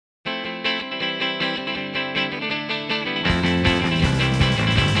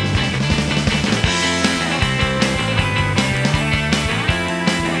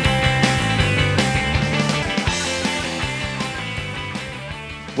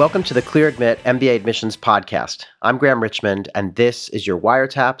Welcome to the Clear Admit MBA Admissions Podcast. I'm Graham Richmond, and this is your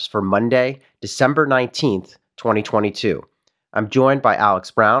wiretaps for Monday, December 19th, 2022. I'm joined by Alex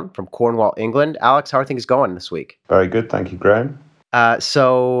Brown from Cornwall, England. Alex, how are things going this week? Very good. Thank you, Graham.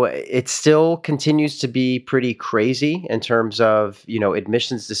 So it still continues to be pretty crazy in terms of,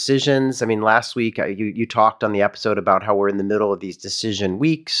 admissions decisions. I mean, last week you talked on the episode about how we're in the middle of these decision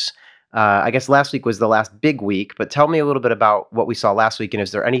weeks. I guess last week was the last big week, but tell me a little bit about what we saw last week, and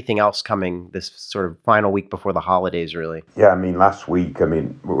is there anything else coming this sort of final week before the holidays, really? Yeah, last week,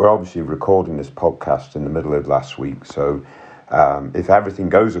 we're obviously recording this podcast in the middle of last week, so if everything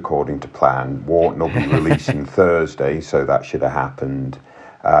goes according to plan, Wharton will be releasing Thursday, so that should have happened.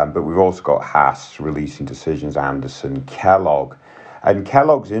 But we've also got Haas releasing decisions, Anderson, Kellogg. And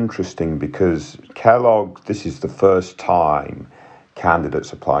Kellogg's interesting because Kellogg, this is the first time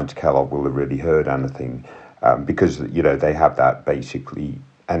candidates applying to Kellogg will have really heard anything because, they have that basically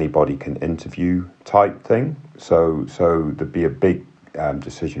anybody can interview type thing. So there'd be a big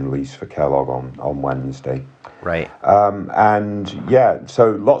decision release for Kellogg on Wednesday. Right.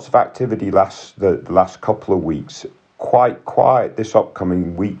 So lots of activity the last couple of weeks. Quite quiet this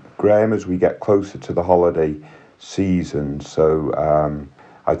upcoming week, Graham, as we get closer to the holiday season. So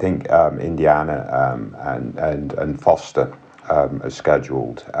I think Indiana and Foster are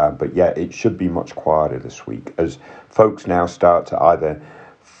scheduled. But yeah, it should be much quieter this week as folks now start to either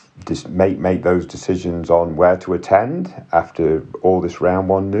make those decisions on where to attend after all this round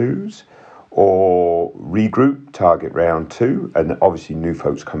one news, or regroup, target round two, and obviously new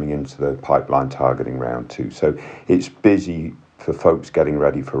folks coming into the pipeline targeting round two. So it's busy for folks getting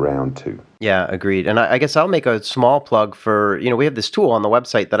ready for round two. Yeah, agreed. And I guess I'll make a small plug for, we have this tool on the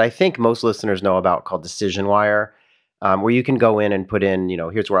website that I think most listeners know about called Decision Wire, where you can go in and put in,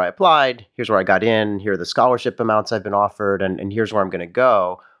 here's where I applied, here's where I got in, here are the scholarship amounts I've been offered, and here's where I'm going to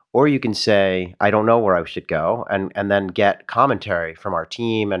go. Or you can say, I don't know where I should go, and then get commentary from our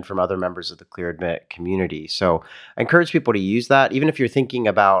team and from other members of the Clear Admit community. So I encourage people to use that, even if you're thinking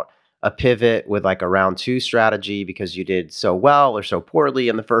about a pivot with like a round two strategy because you did so well or so poorly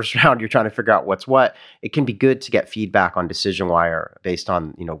in the first round, you're trying to figure out what's what. It can be good to get feedback on Decision Wire based on,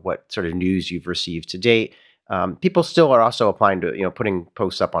 what sort of news you've received to date. People still are also applying to, putting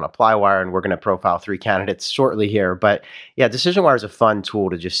posts up on ApplyWire, and we're going to profile 3 candidates shortly here. But yeah, Decision Wire is a fun tool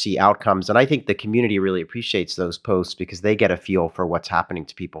to just see outcomes. And I think the community really appreciates those posts because they get a feel for what's happening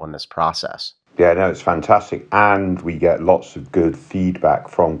to people in this process. Yeah, no, it's fantastic. And we get lots of good feedback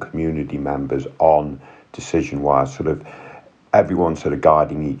from community members on Decision Wire, sort of everyone sort of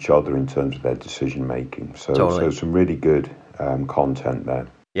guiding each other in terms of their decision making. So, Totally. So some really good content there.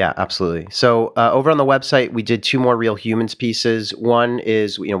 Yeah, absolutely. So over on the website, we did 2 more Real Humans pieces. One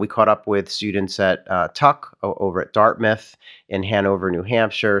is, we caught up with students at Tuck over at Dartmouth in Hanover, New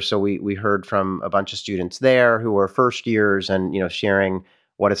Hampshire. So we heard from a bunch of students there who are first years and, sharing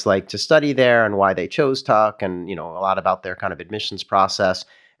what it's like to study there and why they chose Tuck and, a lot about their kind of admissions process.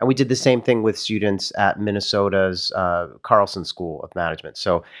 And we did the same thing with students at Minnesota's Carlson School of Management.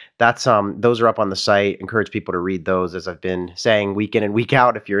 So that's those are up on the site. Encourage people to read those, as I've been saying week in and week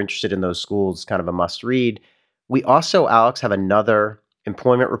out. If you're interested in those schools, kind of a must read. We also, Alex, have another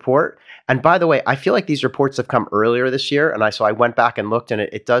employment report. And by the way, I feel like these reports have come earlier this year. And so I went back and looked, and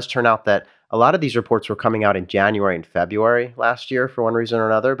it does turn out that a lot of these reports were coming out in January and February last year for one reason or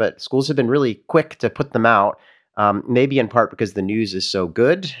another. But schools have been really quick to put them out. Maybe in part because the news is so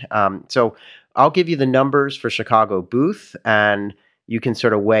good. So I'll give you the numbers for Chicago Booth, and you can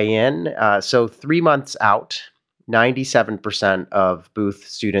sort of weigh in. So 3 months out, 97% of Booth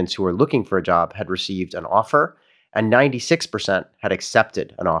students who were looking for a job had received an offer, and 96% had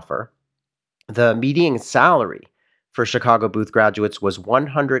accepted an offer. The median salary for Chicago Booth graduates was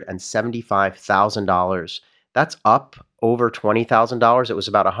 $175,000. That's up over $20,000. It was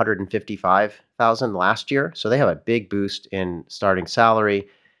about $155,000 last year. So they have a big boost in starting salary.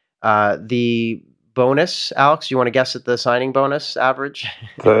 The bonus, Alex, you want to guess at the signing bonus average?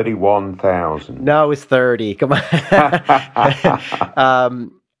 31,000. No, it's 30. Come on.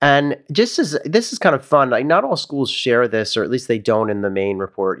 And this is kind of fun. Like, not all schools share this, or at least they don't in the main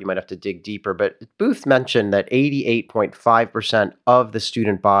report. You might have to dig deeper. But Booth mentioned that 88.5% of the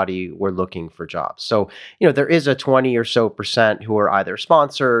student body were looking for jobs. So, there is a 20 or so percent who are either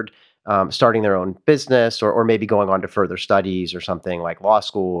sponsored, starting their own business, or maybe going on to further studies or something like law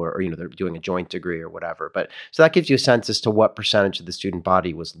school, or they're doing a joint degree or whatever. But so that gives you a sense as to what percentage of the student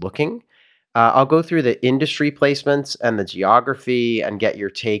body was looking. I'll go through the industry placements and the geography and get your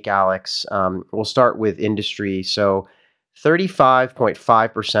take, Alex. We'll start with industry. So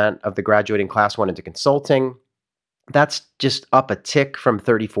 35.5% of the graduating class went into consulting. That's just up a tick from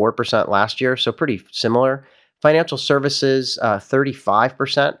 34% last year, so pretty similar. Financial services,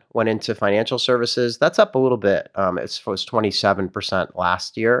 35% went into financial services. That's up a little bit. It was 27%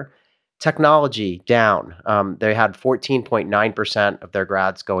 last year. Technology down. They had 14.9% of their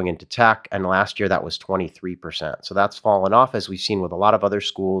grads going into tech, and last year that was 23%. So that's fallen off, as we've seen with a lot of other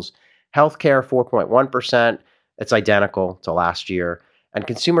schools. Healthcare, 4.1%. It's identical to last year. And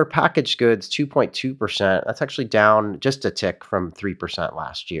consumer packaged goods, 2.2%. That's actually down just a tick from 3%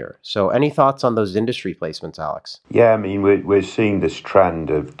 last year. So any thoughts on those industry placements, Alex? Yeah, I mean, we're seeing this trend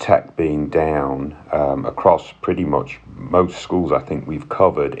of tech being down across pretty much most schools I think we've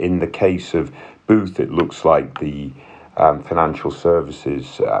covered. In the case of Booth, it looks like the financial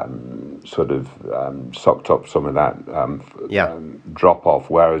services sort of sucked up some of that drop off,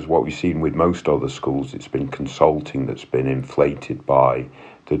 whereas what we've seen with most other schools, it's been consulting that's been inflated by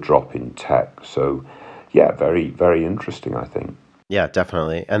the drop in tech. So, yeah, very, very interesting, I think. Yeah,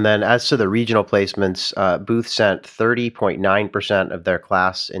 definitely. And then as to the regional placements, Booth sent 30.9% of their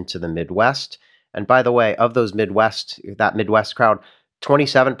class into the Midwest. And by the way, of those that Midwest crowd,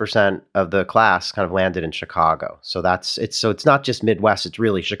 27% of the class kind of landed in Chicago. So it's not just Midwest, it's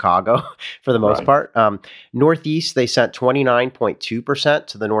really Chicago for the most part. Northeast, they sent 29.2%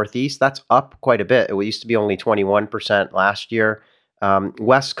 to the Northeast. That's up quite a bit. It used to be only 21% last year.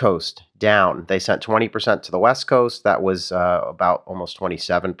 West Coast down. They sent 20% to the West Coast. That was about almost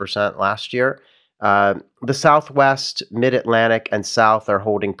 27% last year. The Southwest, Mid-Atlantic, and South are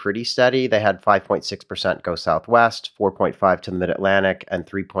holding pretty steady. They had 5.6% go Southwest, 4.5% to the Mid-Atlantic, and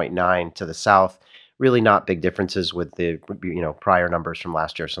 3.9% to the South. Really not big differences with the prior numbers from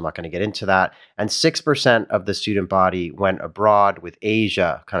last year, so I'm not going to get into that. And 6% of the student body went abroad, with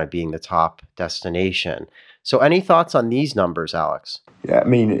Asia kind of being the top destination. So any thoughts on these numbers, Alex? Yeah, I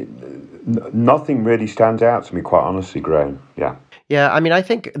mean, nothing really stands out to me, quite honestly, Graham. Yeah. Yeah, I mean, I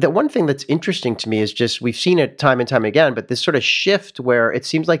think the one thing that's interesting to me is just we've seen it time and time again, but this sort of shift where it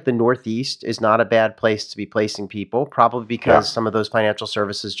seems like the Northeast is not a bad place to be placing people, probably because some of those financial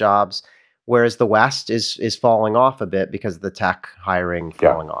services jobs, whereas the West is falling off a bit because of the tech hiring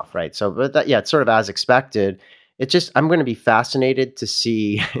falling off, right? So, but it's sort of as expected. It's just, I'm going to be fascinated to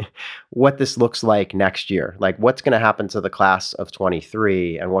see what this looks like next year. Like what's going to happen to the class of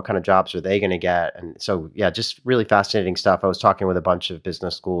 23 and what kind of jobs are they going to get? And so, yeah, just really fascinating stuff. I was talking with a bunch of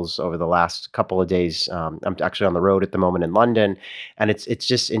business schools over the last couple of days. I'm actually on the road at the moment in London, and it's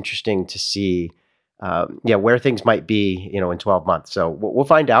just interesting to see where things might be, in 12 months. So we'll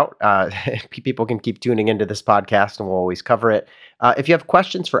find out. People can keep tuning into this podcast and we'll always cover it. If you have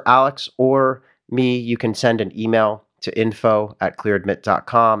questions for Alex or me, you can send an email to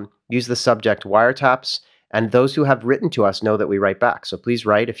info@clearadmit.com. Use the subject wiretaps, and those who have written to us know that we write back. So please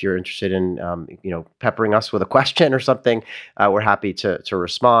write if you're interested in, peppering us with a question or something. We're happy to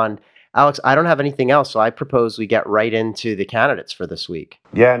respond. Alex, I don't have anything else, so I propose we get right into the candidates for this week.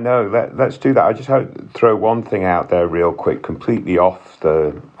 Yeah, no, let's do that. I just have to throw one thing out there real quick, completely off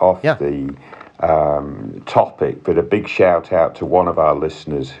the topic, but a big shout out to one of our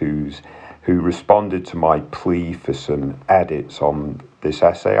listeners who responded to my plea for some edits on this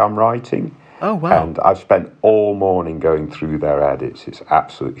essay I'm writing. Oh, wow. And I've spent all morning going through their edits. It's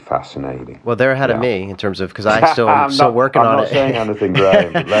absolutely fascinating. Well, they're ahead of me in terms of, because I'm still working on it. I'm not saying anything,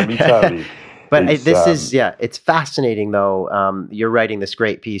 Graham, but let me tell you. But it's fascinating, though. You're writing this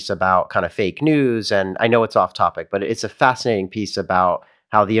great piece about kind of fake news, and I know it's off topic, but it's a fascinating piece about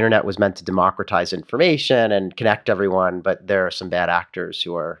how the internet was meant to democratize information and connect everyone, but there are some bad actors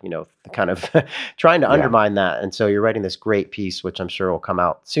who are, kind of trying to undermine that. And so you're writing this great piece, which I'm sure will come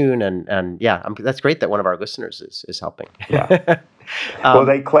out soon. And that's great that one of our listeners is helping. Yeah. Well,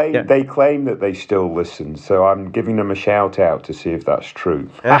 they claim that they still listen, so I'm giving them a shout out to see if that's true.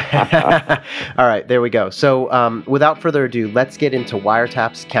 All right, there we go. So without further ado, let's get into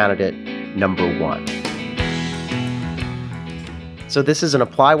Wiretaps candidate number 1. So this is an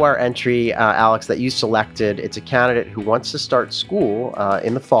ApplyWire entry, Alex, that you selected. It's a candidate who wants to start school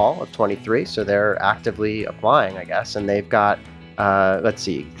in the fall of 23. So they're actively applying, I guess. And they've got,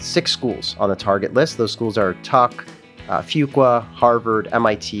 6 schools on the target list. Those schools are Tuck, Fuqua, Harvard,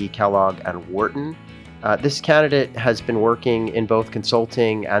 MIT, Kellogg, and Wharton. This candidate has been working in both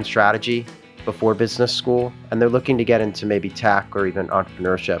consulting and strategy before business school. And they're looking to get into maybe tech or even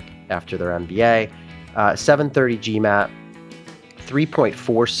entrepreneurship after their MBA. 730 GMAT.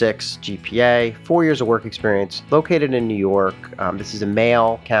 3.46 GPA, 4 years of work experience, located in New York. This is a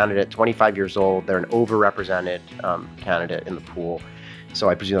male candidate, 25 years old. They're an overrepresented candidate in the pool. So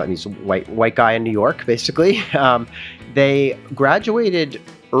I presume that means a white guy in New York, basically. They graduated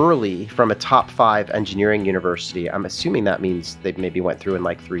early from a top 5 engineering university. I'm assuming that means they maybe went through in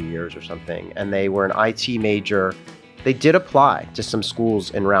like 3 years or something, and they were an IT major. They did apply to some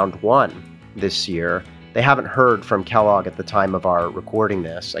schools in round 1 this year. They haven't heard from Kellogg at the time of our recording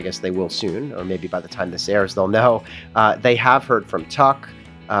this. I guess they will soon, or maybe by the time this airs, they'll know. They have heard from Tuck,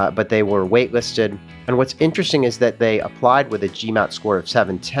 but they were waitlisted. And what's interesting is that they applied with a GMAT score of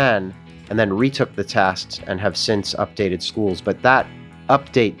 710 and then retook the test and have since updated schools. But that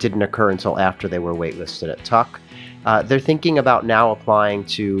update didn't occur until after they were waitlisted at Tuck. They're thinking about now applying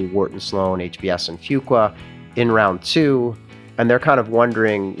to Wharton Sloan, HBS, and Fuqua in round 2. And they're kind of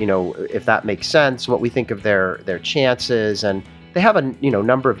wondering, if that makes sense, what we think of their chances. And they have a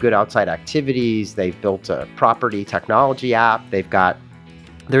number of good outside activities. They've built a property technology app.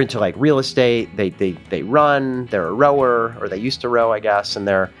 They're into like real estate. They run. They're a rower, or they used to row, I guess, and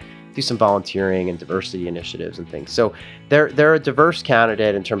they're do some volunteering and diversity initiatives and things. So they're a diverse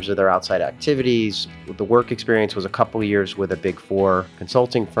candidate in terms of their outside activities. The work experience was a couple of years with a Big Four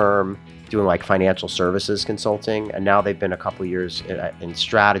consulting firm doing like financial services consulting, and now they've been a couple of years in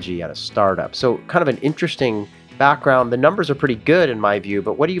strategy at a startup. So kind of an interesting background. The numbers are pretty good in my view,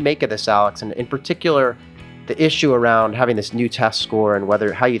 but what do you make of this, Alex? And in particular, the issue around having this new test score and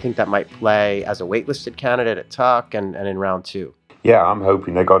how you think that might play as a waitlisted candidate at Tuck and in round 2. Yeah, I'm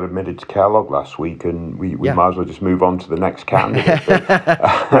hoping they got admitted to Kellogg last week, and we might as well just move on to the next candidate.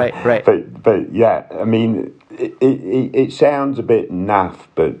 Right. But yeah, I mean, it sounds a bit naff,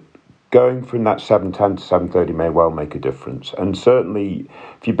 but going from that 710 to 730 may well make a difference. And certainly,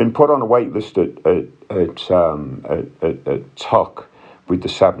 if you've been put on a wait list at Tuck with the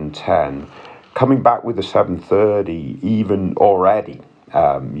 710, coming back with the 730 even already,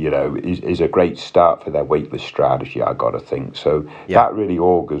 is a great start for their waitlist strategy, I got to think. So that really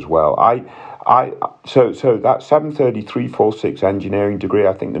augurs well. So that 730-346 engineering degree,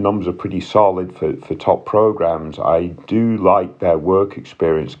 I think the numbers are pretty solid for top programs. I do like their work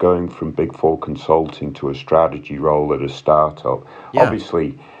experience going from Big Four consulting to a strategy role at a startup. Yeah.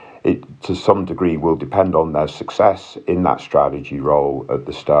 Obviously, it to some degree will depend on their success in that strategy role at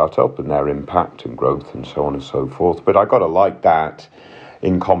the startup and their impact and growth and so on and so forth. But I got to like that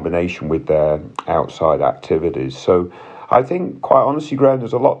in combination with their outside activities. So I think, quite honestly, Graham,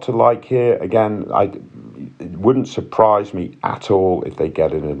 there's a lot to like here. Again, it wouldn't surprise me at all if they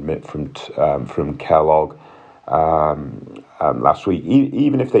get an admit from Kellogg last week.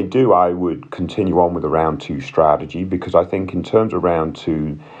 Even if they do, I would continue on with the round 2 strategy, because I think in terms of round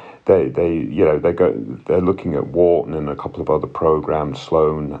 2, they're looking at Wharton and a couple of other programs,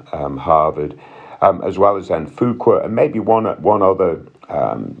 Sloan, Harvard, as well as then Fuqua, and maybe one other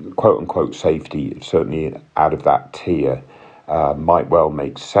quote unquote safety, certainly out of that tier, might well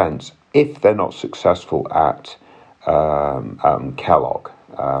make sense if they're not successful at Kellogg.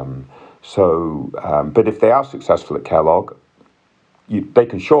 But if they are successful at Kellogg, they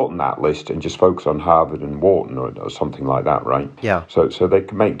can shorten that list and just focus on Harvard and Wharton or something like that, right? Yeah. So they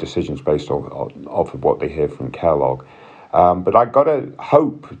can make decisions based off of what they hear from Kellogg. But I got to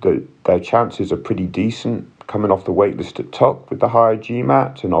hope that their chances are pretty decent coming off the waitlist at Tuck with the higher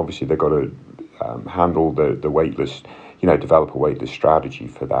GMAT, and obviously they've got to handle the waitlist, develop a waitlist strategy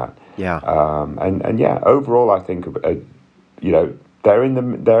for that. Yeah. And yeah, overall, I think they're in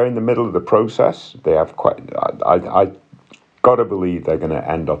the middle of the process. They have I got to believe they're going to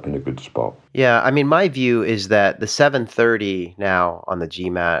end up in a good spot. Yeah, I mean, my view is that the 730 now on the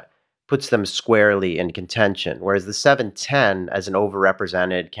GMAT puts them squarely in contention, whereas the 710 as an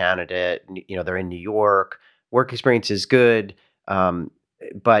overrepresented candidate, they're in New York, work experience is good,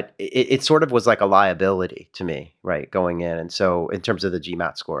 but it sort of was like a liability to me, right, going in. And so in terms of the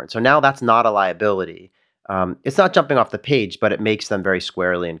GMAT score. And so now that's not a liability. It's not jumping off the page, but it makes them very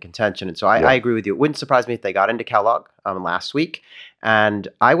squarely in contention. And so I agree with you. It wouldn't surprise me if they got into Kellogg last week. And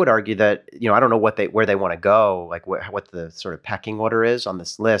I would argue that, I don't know where they want to go, like what the sort of pecking order is on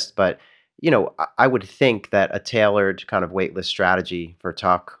this list. But, I would think that a tailored kind of waitlist strategy for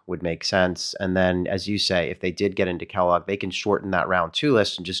Tuck would make sense. And then, as you say, if they did get into Kellogg, they can shorten that round 2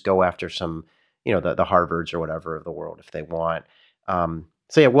 list and just go after some, the Harvards or whatever of the world if they want.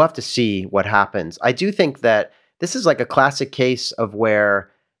 So yeah, we'll have to see what happens. I do think that this is like a classic case of where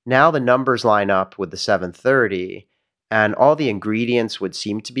now the numbers line up with the 730 and all the ingredients would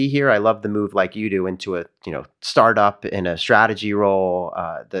seem to be here. I love the move like you do into a, startup in a strategy role.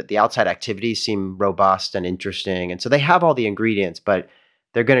 The outside activities seem robust and interesting. And so they have all the ingredients, but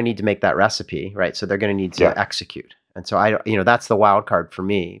they're going to need to make that recipe, right? So they're going to need to execute. And so that's the wild card for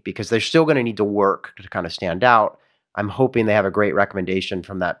me, because they're still going to need to work to kind of stand out. I'm hoping they have a great recommendation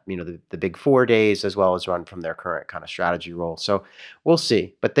from that, the big 4 days, as well as run from their current kind of strategy role. So we'll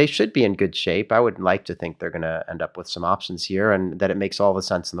see, but they should be in good shape. I would like to think they're going to end up with some options here, and that it makes all the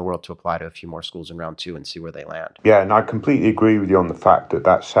sense in the world to apply to a few more schools in round 2 and see where they land. Yeah, and I completely agree with you on the fact that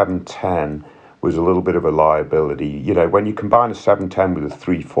 7-10 was a little bit of a liability. When you combine a 7-10 with a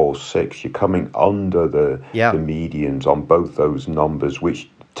 3-4-6, you're coming under the medians on both those numbers, which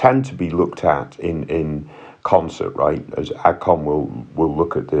tend to be looked at in concert, right? As AdCom will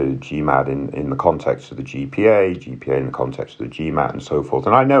look at the GMAT in the context of the GPA in the context of the GMAT, and so forth.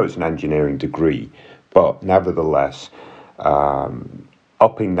 And I know it's an engineering degree, but nevertheless,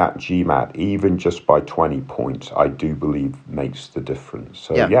 upping that GMAT, even just by 20 points, I do believe makes the difference.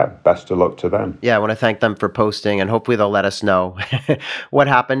 So, best of luck to them. Yeah, I want to thank them for posting, and hopefully they'll let us know what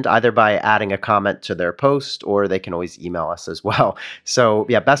happened, either by adding a comment to their post, or they can always email us as well. So,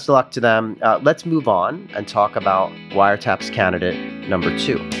 best of luck to them. Let's move on and talk about Wiretap's candidate number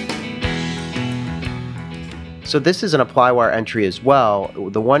 2. So this is an ApplyWire entry as well.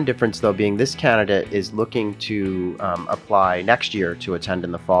 The one difference, though, being this candidate is looking to apply next year to attend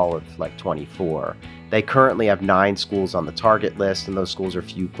in the fall of 24. They currently have 9 schools on the target list, and those schools are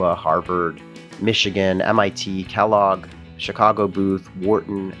Fuqua, Harvard, Michigan, MIT, Kellogg, Chicago Booth,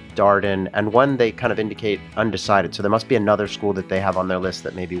 Wharton, Darden, and one they kind of indicate undecided. So there must be another school that they have on their list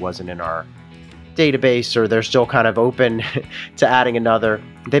that maybe wasn't in our database, or they're still kind of open to adding another.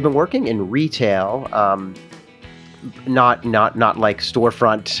 They've been working in retail, not like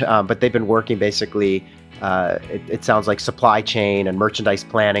storefront, but they've been working basically, it sounds like supply chain and merchandise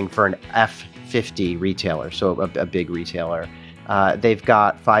planning for an F50 retailer, so a big retailer. They've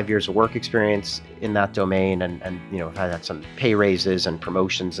got 5 years of work experience in that domain, and have had some pay raises and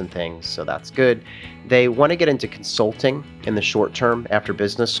promotions and things, so that's good. They want to get into consulting in the short term after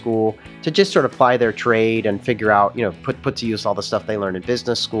business school to just sort of apply their trade and figure out, put to use all the stuff they learned in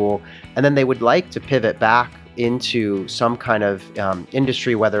business school. And then they would like to pivot back into some kind of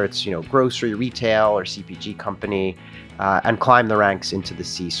industry, whether it's grocery, retail, or CPG company, and climb the ranks into the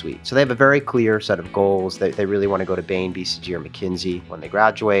C-suite. So they have a very clear set of goals. They really want to go to Bain, BCG, or McKinsey when they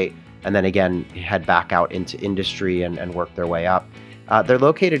graduate, and then again head back out into industry and work their way up. They're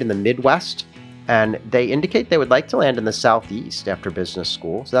located in the Midwest, and they indicate they would like to land in the Southeast after business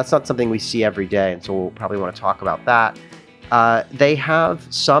school. So that's not something we see every day, and so we'll probably want to talk about that. They have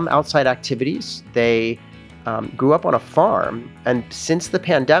some outside activities. They grew up on a farm, and since the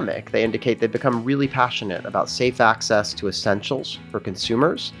pandemic, they indicate they've become really passionate about safe access to essentials for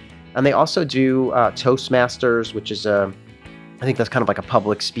consumers. And they also do Toastmasters, which is I think that's kind of like a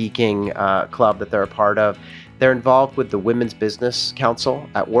public speaking club that they're a part of. They're involved with the Women's Business Council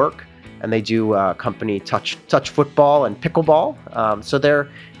at work, and they do company touch football and pickleball. So they're,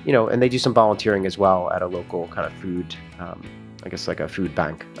 and they do some volunteering as well at a local kind of food, I guess like a food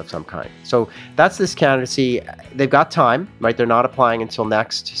bank of some kind. So that's this candidacy. They've got time, right? They're not applying until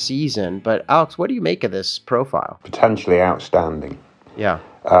next season. But Alex, what do you make of this profile? Potentially outstanding. Yeah.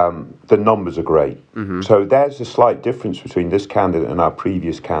 The numbers are great. Mm-hmm. So there's a slight difference between this candidate and our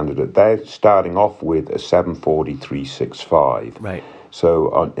previous candidate. They're starting off with a 740-365. Right.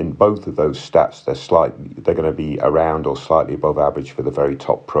 So in both of those stats, they're going to be around or slightly above average for the very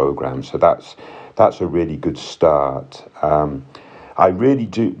top program. So that's a really good start. I really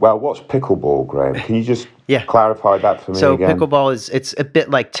do. Well, what's pickleball, Graham? Can you just clarify that for me again? So pickleball it's a bit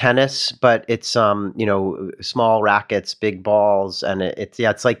like tennis, but it's small rackets, big balls, and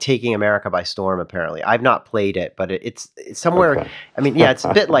it's like taking America by storm. Apparently, I've not played it, but it's somewhere. Okay. I mean, it's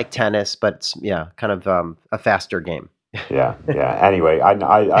a bit like tennis, but it's kind of a faster game. Yeah. Anyway, I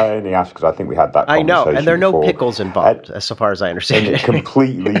only asked because I think we had that conversation. I know, and there are no before. Pickles involved, so far as I understand it.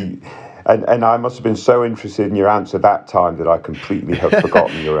 Completely. And I must have been so interested in your answer that time that I completely have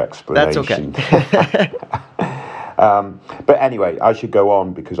forgotten your explanation. That's okay. But anyway, I should go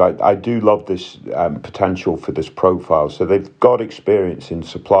on because I do love this potential for this profile. So they've got experience in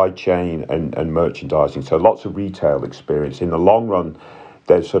supply chain and merchandising, so lots of retail experience. In the long run,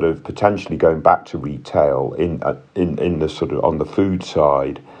 they're sort of potentially going back to retail in the sort of on the food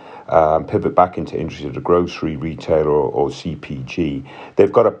side. Pivot back into industry as a grocery retailer or CPG.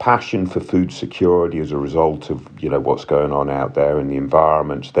 They've got a passion for food security as a result of what's going on out there in the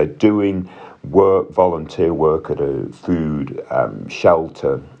environment. They're doing volunteer work at a food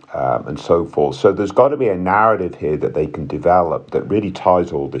shelter and so forth. So there's got to be a narrative here that they can develop that really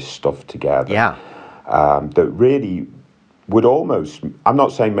ties all this stuff together. Yeah. That really would almost, I'm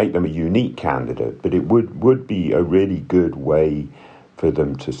not saying make them a unique candidate, but it would be a really good way for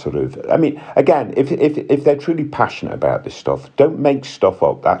them to sort of, I mean, again, if they're truly passionate about this stuff, don't make stuff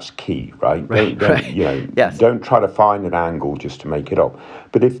up. That's key, right? Don't Yes. Don't try to find an angle just to make it up.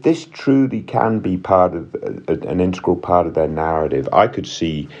 But if this truly can be part of an integral part of their narrative, I could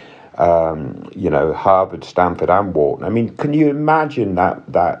see, Harvard, Stanford, and Wharton. I mean, can you imagine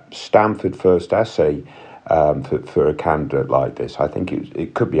that Stanford first essay for a candidate like this? I think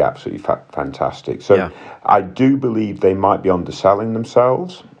it could be absolutely fantastic. So I do believe they might be underselling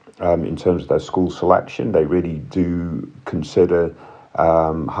themselves in terms of their school selection. They really do consider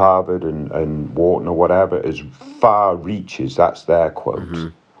Harvard and Wharton or whatever as far reaches. That's their quote. Mm-hmm.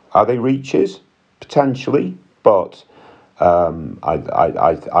 Are they reaches? Potentially, but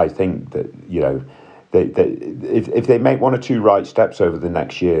I think that if they make one or two right steps over the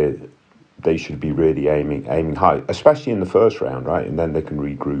next year, they should be really aiming high, especially in the first round, right? And then they can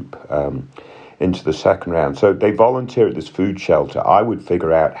regroup into the second round. So they volunteer at this food shelter. I would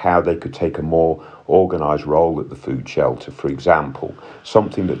figure out how they could take a more organised role at the food shelter, for example,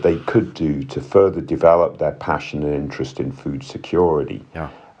 something that they could do to further develop their passion and interest in food security.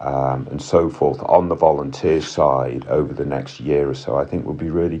 And so forth on the volunteer side over the next year or so, I think will be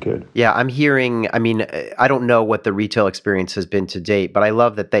really good. Yeah, I'm hearing, I mean, I don't know what the retail experience has been to date, but I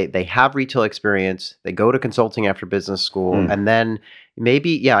love that they have retail experience, they go to consulting after business school, and then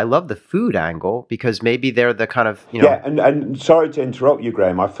maybe, I love the food angle because maybe they're the kind of, Yeah, and sorry to interrupt you,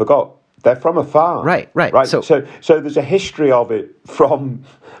 Graham, I forgot. They're from a farm. Right. So there's a history of it from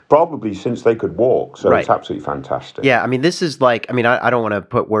probably since they could walk. So it's absolutely fantastic. Yeah, I mean, this is like, I mean, I don't want to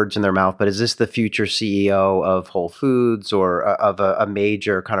put words in their mouth, but is this the future CEO of Whole Foods or of a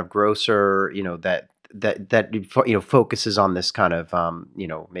major kind of grocer, that focuses on this kind of,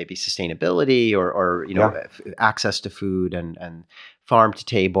 maybe sustainability or access to food and farm to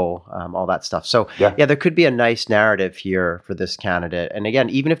table, all that stuff. So there could be a nice narrative here for this candidate. And again,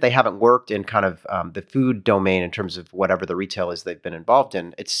 even if they haven't worked in kind of the food domain in terms of whatever the retail is they've been involved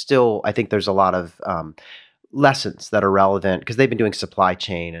in, it's still, I think there's a lot of lessons that are relevant because they've been doing supply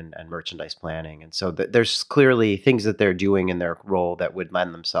chain and merchandise planning. And so there's clearly things that they're doing in their role that would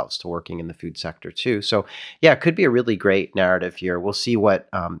lend themselves to working in the food sector too. So it could be a really great narrative here. We'll see what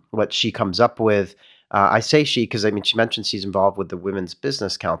she comes up with. I say she because, I mean, she mentioned she's involved with the Women's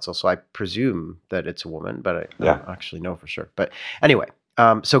Business Council, so I presume that it's a woman, but I don't actually know for sure. But anyway,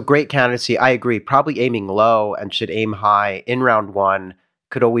 so great candidacy. I agree. Probably aiming low and should aim high in round one.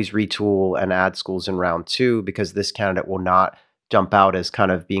 Could always retool and add schools in round two because this candidate will not jump out as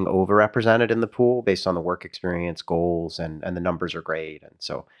kind of being overrepresented in the pool based on the work experience, goals, and the numbers are great. And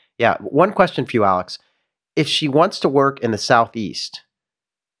so, one question for you, Alex. If she wants to work in the Southeast,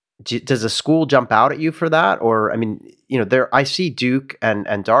 does a school jump out at you for that? Or, I mean, I see Duke and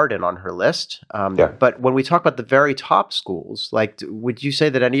Darden on her list. But when we talk about the very top schools, like, would you say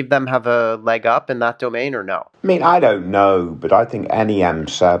that any of them have a leg up in that domain or no? I mean, I don't know, but I think any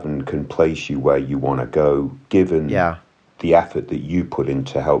M7 can place you where you want to go, given the effort that you put in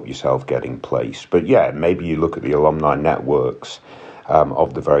to help yourself getting placed. But maybe you look at the alumni networks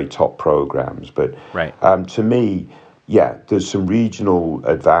of the very top programs. But to me, there's some regional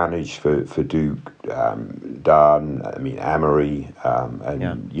advantage for Duke, Darden, I mean, Emory,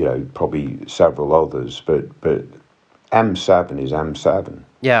 and probably several others. But M7 is M7.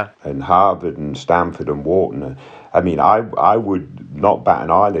 Yeah. And Harvard and Stanford and Wharton. I mean, I would not bat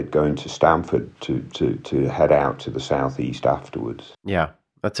an eyelid going to Stanford to head out to the Southeast afterwards. Yeah,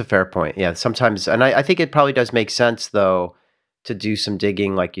 that's a fair point. Yeah, sometimes, and I think it probably does make sense, though, to do some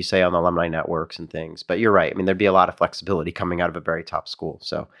digging, like you say, on the alumni networks and things. But you're right. I mean, there'd be a lot of flexibility coming out of a very top school.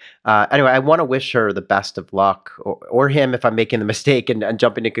 So anyway, I want to wish her the best of luck, or him if I'm making the mistake and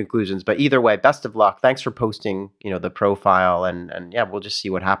jumping to conclusions. But either way, best of luck. Thanks for posting, the profile. And we'll just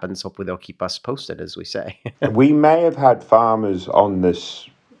see what happens. Hopefully they'll keep us posted, as we say. We may have had farmers on this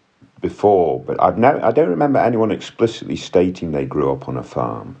before, but I don't remember anyone explicitly stating they grew up on a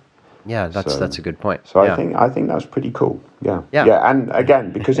farm. Yeah, that's a good point. So I think that's pretty cool. Yeah. And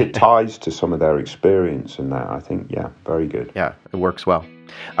again, because it ties to some of their experience and that, I think, very good. Yeah, it works well.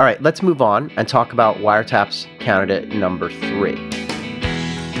 All right, let's move on and talk about Wiretap's candidate number 3.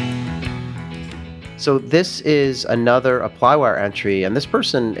 So this is another ApplyWire entry, and this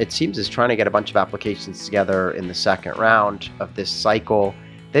person, it seems, is trying to get a bunch of applications together in the second round of this cycle.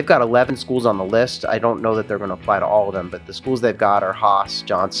 They've got 11 schools on the list. I don't know that they're going to apply to all of them, but the schools they've got are Haas,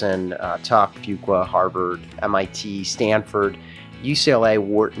 Johnson, Tuck, Fuqua, Harvard, MIT, Stanford, UCLA,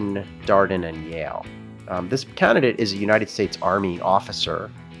 Wharton, Darden, and Yale. This candidate is a United States Army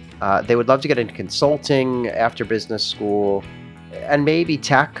officer. They would love to get into consulting after business school and maybe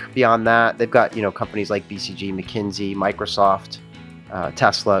tech beyond that. They've got, companies like BCG, McKinsey, Microsoft.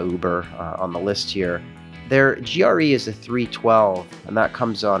 Tesla, Uber on the list here. Their GRE is a 312, and that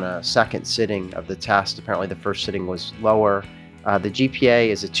comes on a second sitting of the test. Apparently, the first sitting was lower. The GPA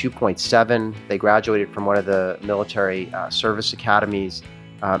is a 2.7. They graduated from one of the military service academies.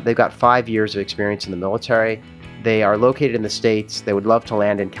 They've got 5 years of experience in the military. They are located in the States. They would love to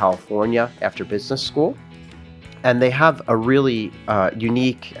land in California after business school. And they have a really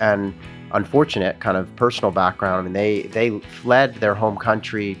unique and unfortunate kind of personal background. I mean, they fled their home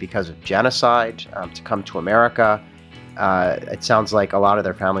country because of genocide to come to America. It sounds like a lot of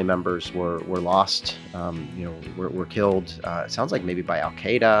their family members were lost, were killed. It sounds like maybe by Al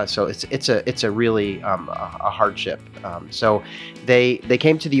Qaeda. So it's a really a hardship. So they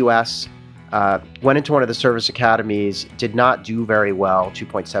came to the U.S., went into one of the service academies, did not do very well.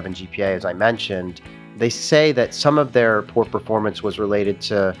 2.7 GPA, as I mentioned. They say that some of their poor performance was related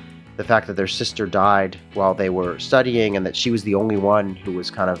to the fact that their sister died while they were studying, and that she was the only one who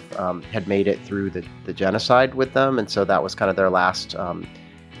was kind of had made it through the genocide with them, and so that was kind of their last, family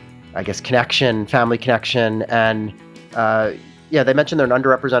connection. And they mentioned they're an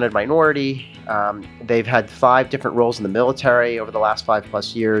underrepresented minority. They've had 5 different roles in the military over the last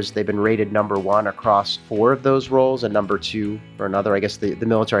 5+ years. They've been rated number 1 across 4 of those roles and number 2 for another. I guess the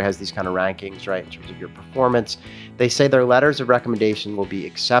military has these kind of rankings, right, in terms of your performance. They say their letters of recommendation will be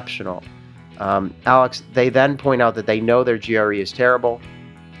exceptional. Alex, they then point out that they know their GRE is terrible,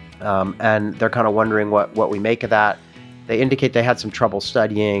 and they're kind of wondering what we make of that. They indicate they had some trouble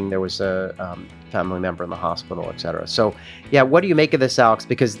studying. There was a family member in the hospital, et cetera. So, yeah, what do you make of this, Alex?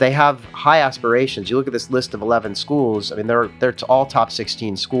 Because they have high aspirations. You look at this list of 11 schools. I mean, they're all top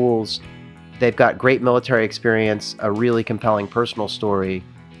 16 schools. They've got great military experience, a really compelling personal story.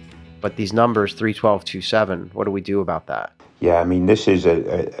 But these numbers, 312, 27, what do we do about that? Yeah, I mean, this is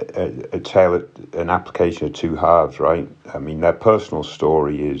an application of two halves, right? I mean, their personal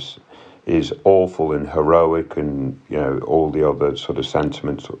story is awful and heroic, and all the other sort of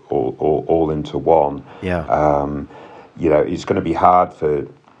sentiments all into one. Yeah. It's going to be hard for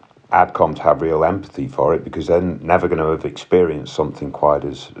ADCOM to have real empathy for it, because they're never going to have experienced something quite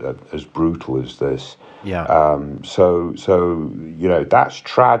as brutal as this. Yeah. So that's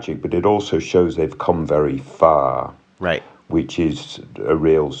tragic, but it also shows they've come very far. Right. Which is a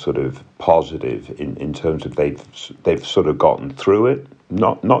real sort of positive in terms of they've sort of gotten through it,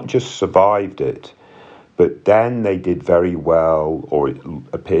 not just survived it, but then they did very well, or it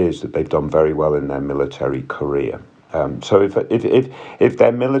appears that they've done very well in their military career. So if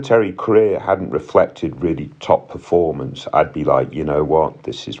their military career hadn't reflected really top performance, I'd be like, you know what,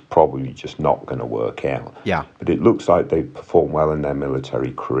 this is probably just not going to work out. Yeah. But it looks like they've performed well in their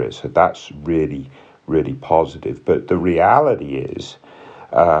military career, so that's really positive. But the reality is,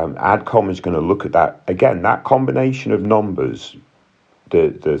 ADCOM is going to look at that again. That combination of numbers,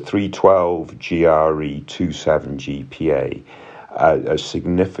 the 312 GRE, 27 GPA, are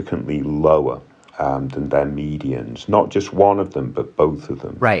significantly lower than their medians. Not just one of them, but both of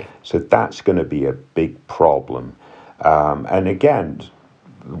them. Right. So that's going to be a big problem. And again,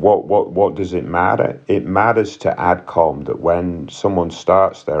 what does it matter? It matters to ADCOM that when someone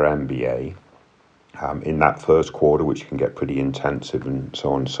starts their MBA, in that first quarter, which can get pretty intensive and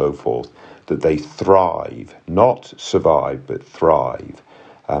so on and so forth, that they thrive, not survive, but thrive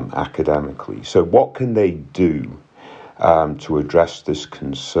academically. So what can they do to address this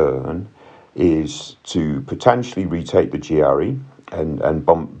concern is to potentially retake the GRE and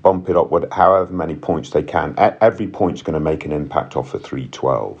bump it up however many points they can. Every point's going to make an impact off a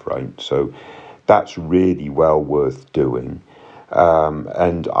 312, right? So that's really well worth doing.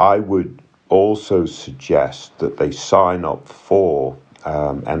 And I would also suggest that they sign up for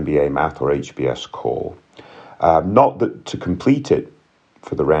MBA Math or HBS Core. Not that to complete it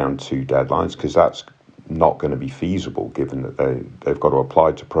for the round 2 deadlines, because that's not going to be feasible, given that they've got to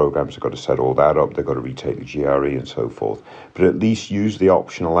apply to programs, they've got to set all that up, they've got to retake the GRE and so forth. But at least use the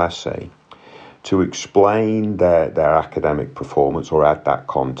optional essay to explain their academic performance or add that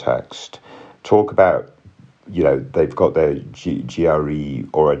context. Talk about, they've got their GRE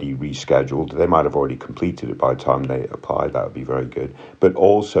already rescheduled. They might have already completed it by the time they apply. That would be very good. But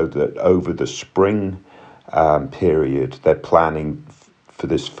also that over the spring period, they're planning for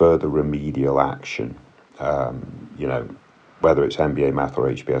this further remedial action, whether it's MBA Math or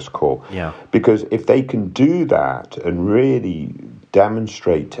HBS Core. Yeah. Because if they can do that and really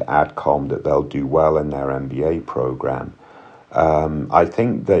demonstrate to ADCOM that they'll do well in their MBA program, I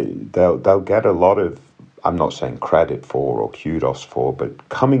think they'll get a lot of, I'm not saying credit for or kudos for, but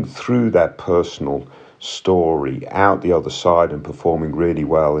coming through their personal story out the other side and performing really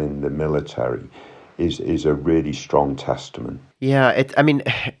well in the military is a really strong testament. Yeah, I mean,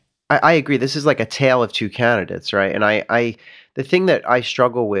 I agree. This is like a tale of two candidates, right? And the thing that I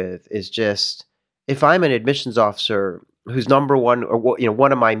struggle with is just if I'm an admissions officer whose number one, or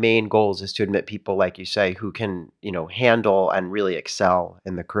one of my main goals is to admit people, like you say, who can, handle and really excel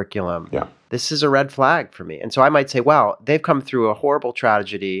in the curriculum. Yeah. This is a red flag for me. And so I might say, wow, they've come through a horrible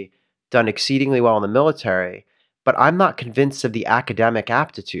tragedy, done exceedingly well in the military, but I'm not convinced of the academic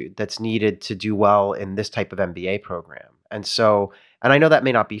aptitude that's needed to do well in this type of MBA program. And so, and I know that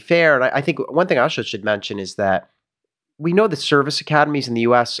may not be fair. And I think one thing I also should mention is that we know the service academies in the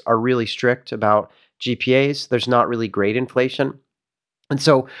US are really strict about GPAs. There's not really grade inflation. And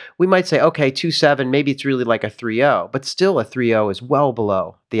so we might say, okay, 2.7, maybe it's really like a 3.0, but still a 3.0 is well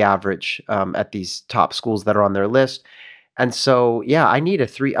below the average at these top schools that are on their list. And so, yeah, I need a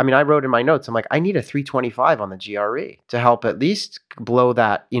 3. I mean, I wrote in my notes, I'm like, I need a 325 on the GRE to help at least blow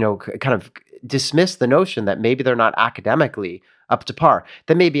that, kind of dismiss the notion that maybe they're not academically up to par.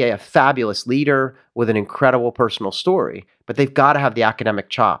 They may be a fabulous leader with an incredible personal story, but they've got to have the academic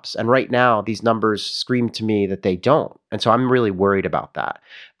chops. And right now, these numbers scream to me that they don't. And so I'm really worried about that.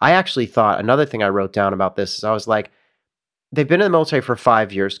 I actually thought another thing I wrote down about this is I was like, they've been in the military for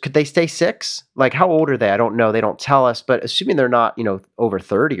 5 years. Could they stay 6? Like, how old are they? I don't know. They don't tell us. But assuming they're not, over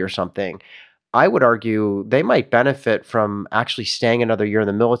 30 or something, I would argue they might benefit from actually staying another year in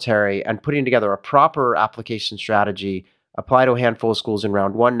the military and putting together a proper application strategy, apply to a handful of schools in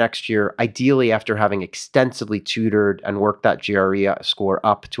round 1 next year, ideally after having extensively tutored and worked that GRE score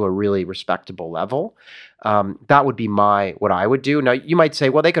up to a really respectable level. That would be what I would do. Now, you might say,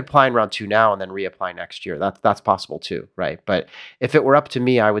 well, they could apply in round 2 now and then reapply next year. That's possible too, right? But if it were up to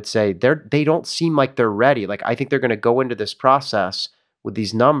me, I would say they don't seem like they're ready. Like, I think they're going to go into this process with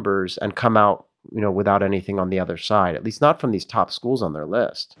these numbers and come out, without anything on the other side, at least not from these top schools on their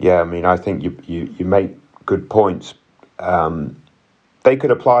list. Yeah, I mean, I think you make good points. They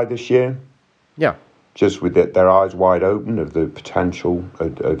could apply this year. Yeah. Just with their eyes wide open of the potential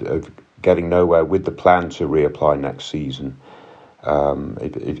of getting nowhere, with the plan to reapply next season,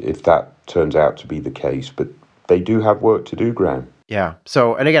 if that turns out to be the case. But they do have work to do, Graham. Yeah.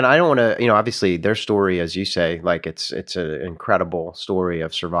 So, and again, I don't want to, obviously their story, as you say, like it's an incredible story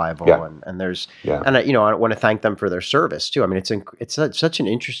of survival. Yeah. And there's, Yeah. and I want to thank them for their service too. I mean, it's such an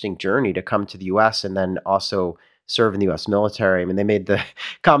interesting journey to come to the US and then also serve in the US military. I mean, they made the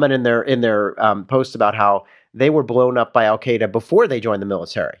comment in their post about how they were blown up by Al Qaeda before they joined the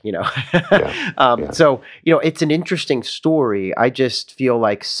military, Yeah. So, it's an interesting story. I just feel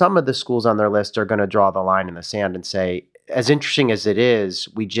like some of the schools on their list are going to draw the line in the sand and say, as interesting as it is,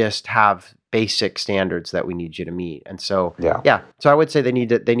 we just have basic standards that we need you to meet. And so, yeah. So I would say they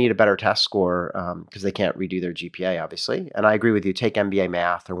need a better test score because they can't redo their GPA, obviously. And I agree with you. Take MBA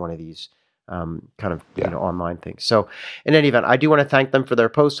math or one of these kind of online things. So in any event, I do want to thank them for their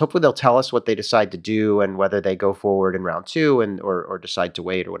post. Hopefully they'll tell us what they decide to do and whether they go forward in round 2 or decide to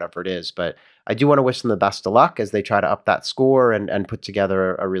wait or whatever it is. But I do want to wish them the best of luck as they try to up that score and put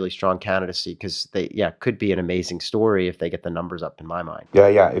together a really strong candidacy because they could be an amazing story if they get the numbers up, in my mind.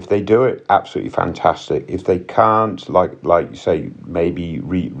 Yeah. If they do it, absolutely fantastic. If they can't, like you say, maybe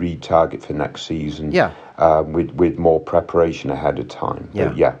retarget for next season. Yeah. With more preparation ahead of time. Yeah.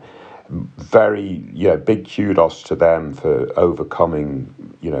 But very big kudos to them for overcoming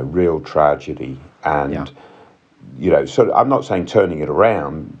real tragedy and so I'm not saying turning it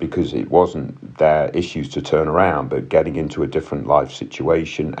around because it wasn't their issues to turn around, but getting into a different life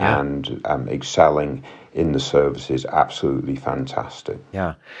situation and excelling in the service is absolutely fantastic.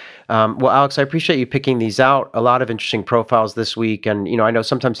 Yeah. Well, Alex, I appreciate you picking these out. A lot of interesting profiles this week. And, I know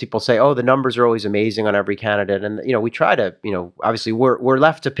sometimes people say, oh, the numbers are always amazing on every candidate. And, we try to, obviously we're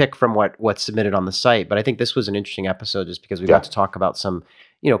left to pick from what's submitted on the site. But I think this was an interesting episode just because we got to talk about some,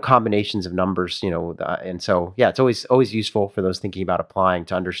 combinations of numbers, and so, it's always useful for those thinking about applying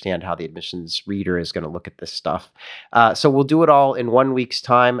to understand how the admissions reader is going to look at this stuff. So we'll do it all in 1 week's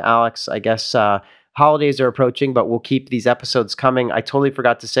time, Alex. I guess holidays are approaching, but we'll keep these episodes coming. I totally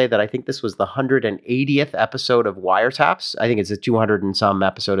forgot to say that I think this was the 180th episode of Wiretaps. I think it's a 200 and some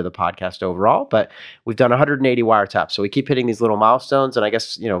episode of the podcast overall, but we've done 180 Wiretaps. So we keep hitting these little milestones. And I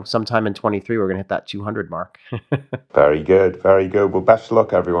guess, sometime in 23, we're going to hit that 200 mark. Very good. Very good. Well, best of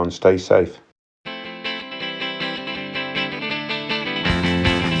luck, everyone. Stay safe.